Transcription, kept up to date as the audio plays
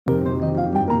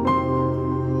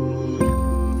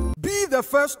the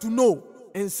first to know.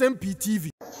 Nsem-Pii TV.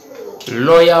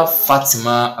 Lawyer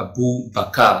Fatima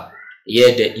Abubakar,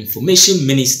 the information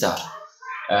minister.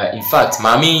 In fact,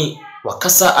 mami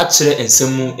wakasa achire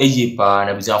ensemu eye pa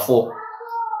na buziafo.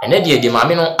 Ene de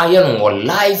mami no aye no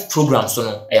live program so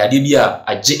no ayade bia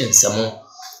age ensemu.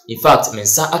 In fact,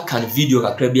 mensa akan video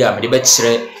kakra bia me de be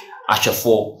kire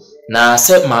ahwefo. Na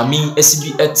se mami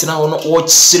esibi etena ho no wo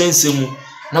kire ensemu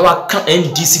na waka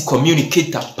NDC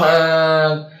communicator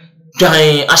pan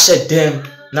dan ashe dem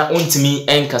na ontimi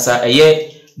enkasa eye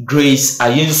Grace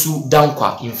ayensu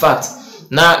dankwa. In fact,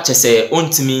 na chese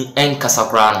ontimi enkasa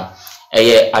kra no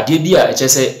eye ade bia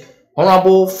chese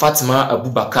Honorable Fatima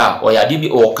Abubakar or yade bi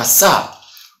o kasa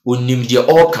onim de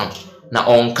okan na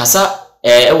on kasa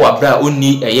ewa bra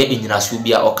onni eye enyinaso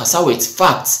bia o kasa with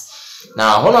facts.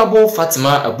 Na Honorable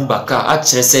Fatima Abubakar a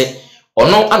chese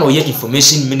ono ano ye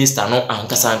information minister no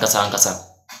ankasa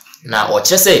na o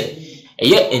chese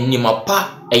eye enuma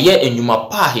pa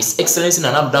His Excellency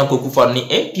Nana Danko Kufa ni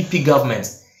NPP government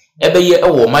ebe ye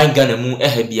ewo man Ghana mu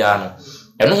eha bia no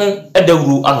eno ho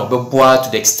edawuru ano beboa to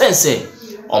the extent say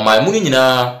on my muni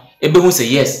nyina ebe hu say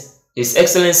yes His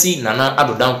Excellency Nana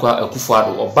Danko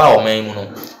Akufo-Addo oba oman mu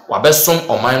no wabesom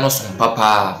oman no som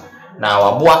papa na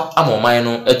waboa ama oman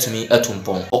no atumi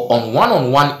atumpon. On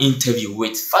one-on-one interview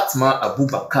with Fatima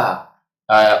Abubakar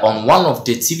on one of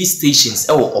the TV stations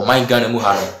ewo oman Ghana mu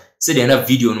ha no say the other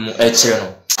video no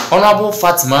no. Honorable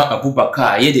Fatima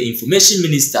Abubakar, the information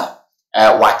minister,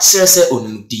 what say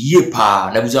on the year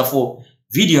pa na buziafo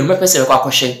video me pese kwa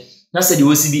kwhwe na say the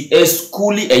OCB a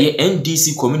schooly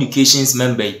NDC communications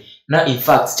member na in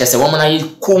fact just woman aye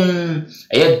kum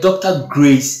Dr.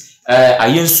 Grace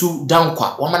ayensu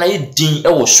dankwa woman aye din e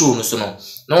wo show no so no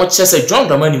na what say John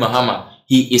Dramani Mahama,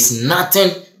 he is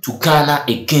nothing to Ghana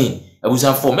again.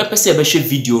 Buziafo me pese be hwe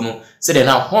video no say the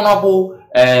now honorable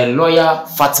lawyer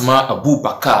Fatima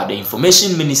Abubakar, the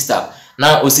information minister,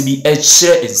 now OCB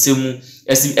ensemu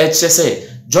say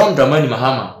John Dramani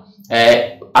Mahama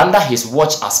under his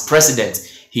watch as president,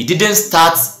 he didn't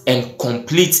start and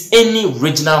complete any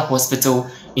regional hospital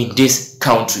in this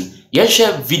country. Yes,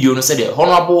 video no said the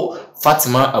Honorable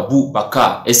Fatima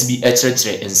Abubakar SB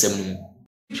ensemu.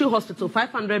 Hospital,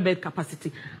 500 bed capacity.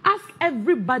 Ask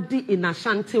everybody in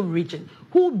Ashanti region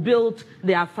who built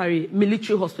the Afari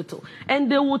military hospital, and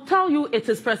they will tell you it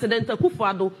is President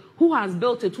Akufo-Addo who has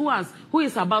built it, who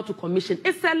is about to commission.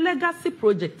 It's a legacy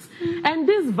project, and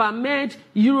this Vamed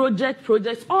Eurojet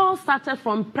projects all started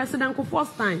from President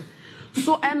Kufuor's time.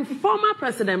 So, and former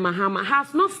President Mahama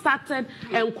has not started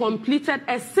and completed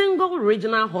a single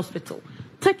regional hospital.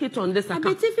 Take it on this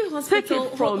account. Take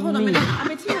it from me.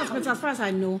 Hospital, as far as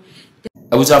I know.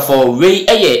 I was for way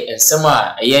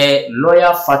nsema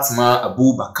lawyer Fatima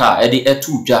Abubakar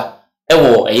etuja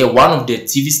one of the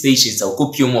TV stations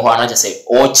okopio mo ho na just say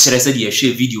o kire se de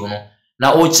hwe video no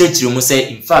na o kire mo say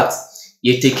in fact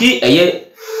ye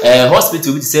take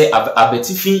hospital bi say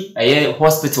abetifi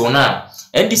hospital na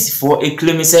NDC for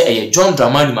claim say John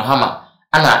Dramani Mahama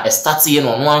ana start ye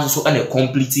no no so ana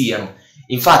complete ye no.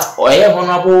 In fact,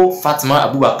 Honorable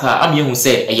Fatima Abubakar, I'm here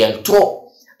say a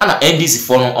ntro ana NDC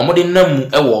for no omode namu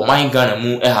ewo man Ghana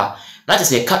mu eha. Na just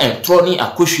say ka ntro ni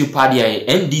akohwe pade ya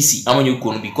NDC amanyu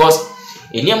ko no because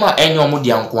eniema enyo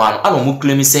omode anko ano ana mu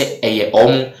claim say eye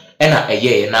omu ena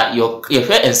eye na your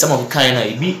and some of kind na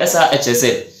ebi esa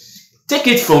HSL. Take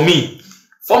it from me.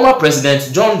 Former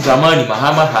President John Dramani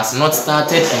Mahama has not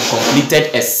started and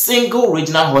completed a single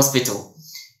regional hospital.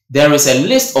 There is a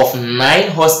list of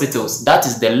 9 hospitals, that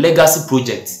is the legacy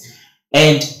project,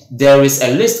 and there is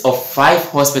a list of 5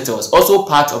 hospitals, also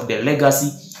part of the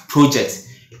legacy project.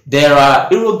 There are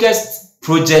Irogest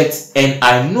projects, and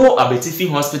I know Abetifi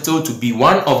Hospital to be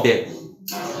one of the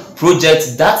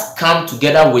projects that come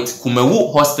together with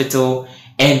Kumewu Hospital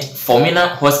and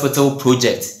Formina Hospital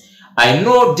project. I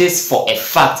know this for a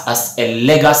fact as a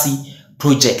legacy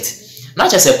project. Not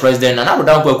just a president, Nana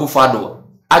Danko Akufo-Addo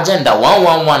agenda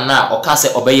 111 na okase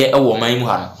obeye ewo man mu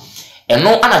ha no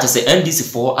eno ana tese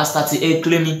NDC for start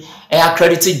claiming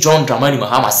accredited John Dramani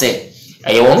Mahama say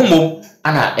wonu mom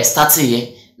ana start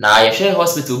ye na ye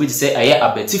hospital bi say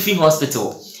Abetifi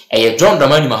Hospital John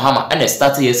Dramani Mahama ana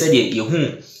start ye say ye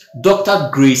hu Dr.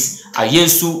 Grace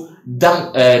ayensu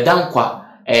dankwa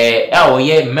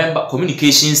ye member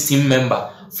communications team member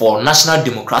for National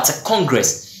Democratic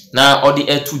Congress. Na odi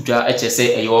etuja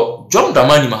HSA John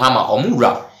Dramani Mahama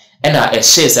omura ena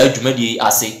shares adwumadi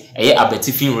ase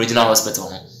Abetifi Regional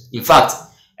Hospital. In fact,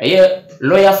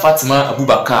 lawyer Fatima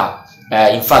Abubakar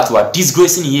in fact were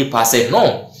disgracing ye pass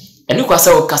no. And you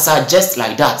kasa just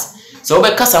like that. So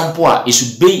be kasa mpo it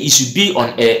should be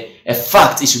on a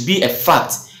fact, it should be a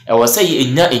fact. was say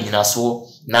enya so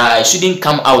na I shouldn't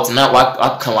come out na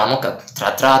waka wanoka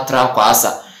tra kwa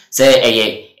asa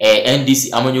say NDC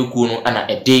amanyoku no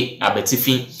ana ede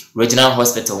abetifin regional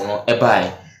hospital no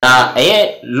ebai na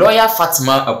lawyer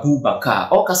Fatima Abubakar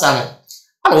o kasa no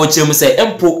ana wo chemu say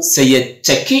empo say ye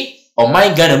cheki o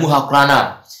man Ghana mu hakra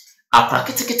na akra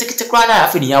kete kra na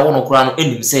afeni ya wono kra no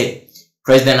enim say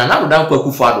president Nana Dankwa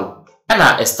Akufo-Addo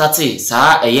ana starte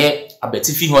sa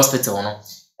abetifin hospital no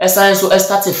esan so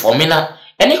starte for me na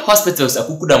any hospitals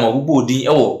akukuda mabubo odin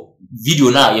ewo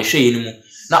video na ye hwe yenimu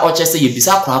na o chese ye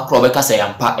bisa kra obeka say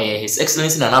yampa his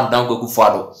excellency Nana Dankwa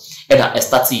Akufo-Addo na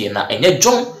starte ye na enye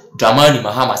John Dramani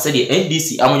Mahama said the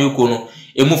NDC amanyoko no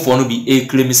emufo no bi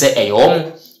claim say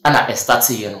eyom ana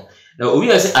starte ye no. Now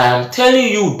we say I am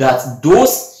telling you that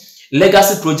those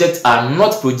legacy projects are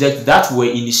not projects that were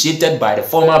initiated by the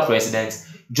former president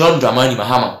John Dramani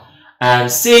Mahama. I am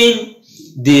saying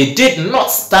they did not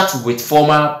start with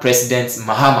former President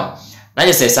Mahama. Now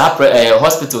you say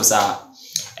hospitals are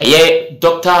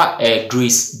Dr.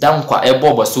 Grace Dankwa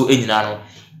Ebobo so enyina no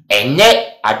enye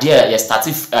ade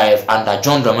started under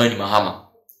John Dramani Mahama.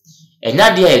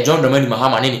 Enya ade John Dramani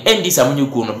Mahama ne NDC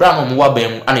amunyoku no bra no mo wa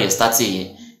ban mu ana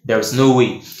started. There is no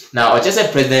way. Now, just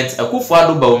say President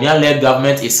Akufo-Addo Bawumia led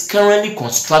government is currently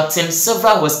constructing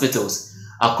several hospitals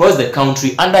across the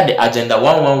country under the Agenda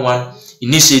 111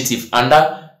 initiative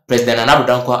under President Nana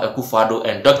Dankwa Akufo-Addo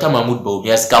and Dr. Mahmoud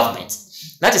Bawumia's government.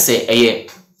 That is say,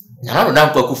 Nana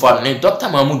Dankwa Akufo-Addo and Dr.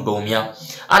 Mahmoud Bawumia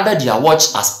under their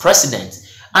watch as president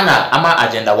and ama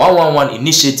Agenda 111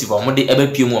 initiative on the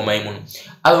EBPM Maimun.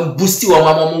 I will boost you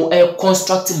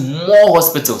constructing more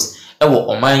hospitals.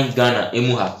 Ghana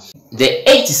emuha. The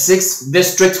 86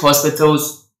 district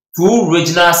hospitals, 2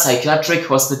 regional psychiatric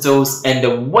hospitals, and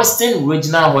the Western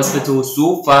Regional Hospital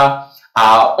so far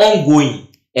are ongoing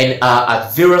and are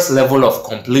at various level of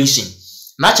completion.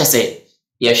 Not just say,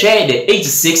 you share the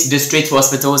 86 district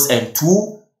hospitals and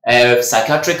 2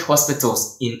 psychiatric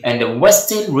hospitals and the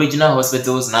Western Regional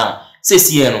Hospitals now. Says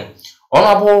here,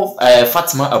 Honorable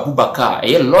Fatima Abubakar,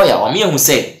 a lawyer, or me who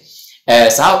said,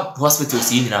 South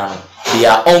hospitals in now. They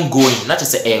are ongoing, not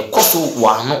just a cost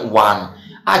one.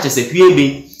 I just say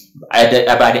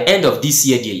by the end of this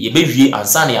year, you be and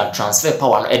Sani transfer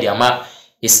power no ediama.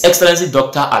 His Excellency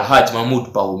Dr. Alhaji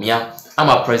Mahmoud Bawumia, I'm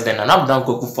a president and I'm down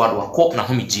Akufo-Addo ko na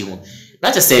homi jimu.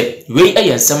 Not just say we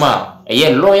nsema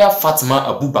lawyer Fatima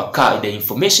Abubakar, the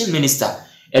information minister,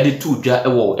 editu dwa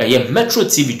ewo Metro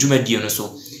TV dwumadi no so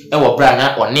ewo bra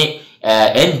na one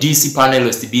NDC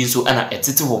panelist bi so ana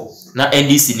etete ho na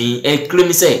NDC ni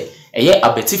claim say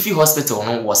Abetifi Hospital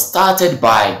no was started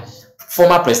by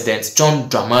former President John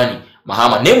Dramani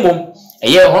Mahama. Nemo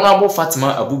Honorable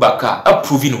Fatima Abubakar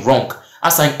approving wrong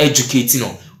as an educating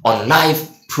on live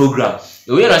program.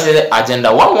 The way I say the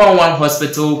Agenda 111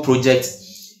 Hospital project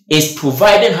is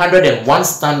providing 101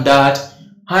 standard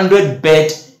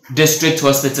 100-bed district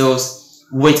hospitals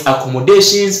with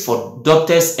accommodations for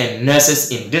doctors and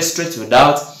nurses in districts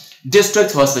without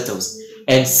district hospitals,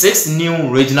 and 6 new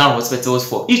regional hospitals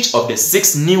for each of the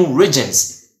 6 new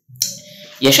regions.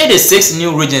 You share the 6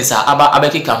 new regions are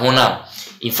Abeki Kahona.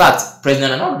 In fact,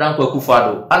 President Nana Dankwa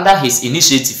Akufo-Addo, under his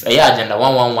initiative, Agenda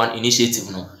 111 initiative,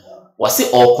 was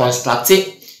it all constructed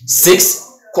 6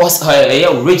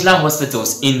 regional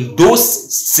hospitals in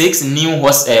those 6 new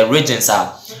regions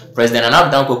are President Nana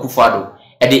Dankwa Akufo-Addo.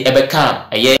 The Ebekam,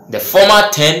 the former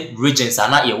 10 regions are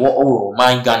not your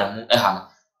mind Ghana.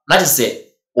 Not to say,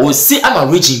 o see I'm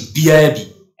a region BIB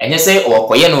and you say or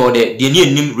koyeno the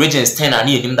new regions 10 and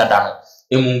near him that dano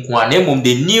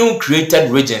the new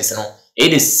created regions no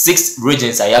it is 6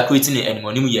 regions are creating in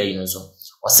animal year so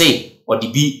or say or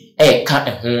the B can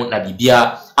a home na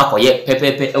bibia akoye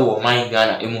pepepe or mind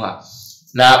Ghana emuha.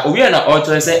 Now we are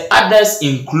also say others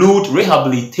include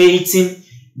rehabilitating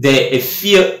the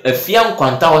Efiam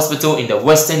Kwanta Hospital in the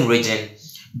Western region,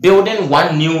 building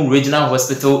 1 new regional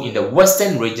hospital in the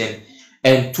Western region,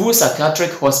 and 2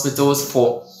 psychiatric hospitals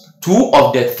for 2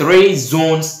 of the 3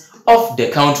 zones of the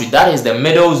country. That is the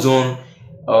middle zone.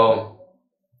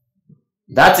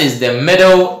 That is the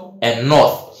middle and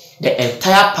north. The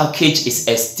entire package is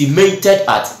estimated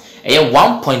at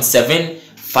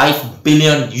 $1.75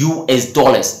 billion US.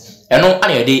 And on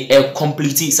a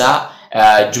complete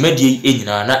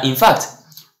in fact,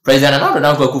 President Nana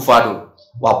Dankwa Akufo-Addo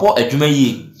wapo adwuma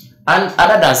yi, and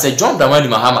other than say John Dramani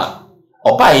Mahama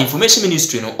oba information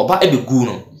ministry no oba ebegu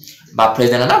no, but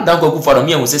President Nana Dankwa Akufo-Addo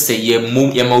me say ye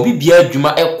ma obi bia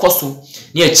adwuma ekoso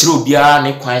na akire obia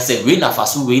ne kwan say we na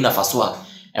faso a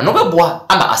eno beboa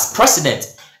ama as president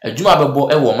adwuma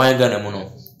bebo e wo man Ghana mu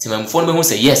no timamfo no be hu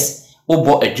say yes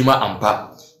obo adwuma ampa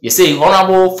You say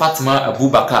Honorable Fatima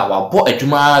Abubakar wabo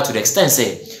adwuma to the extent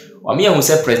say wame hu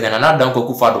say President Nana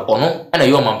Akufo-Addo ono na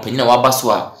yo mampanyina waba so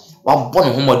a wabo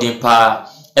no homodin pa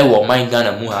e wo man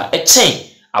Ghana mu ha e chen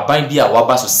aban bi a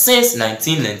waba so since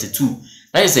 1992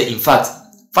 na say in fact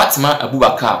Fatima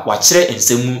Abubakar wa kire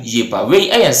nsemu yie pa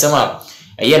we nsem a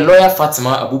eye lawyer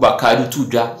Fatima Abubakar do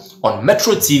tudwa on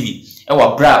Metro TV e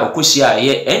wa bra okoshia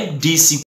eye NDC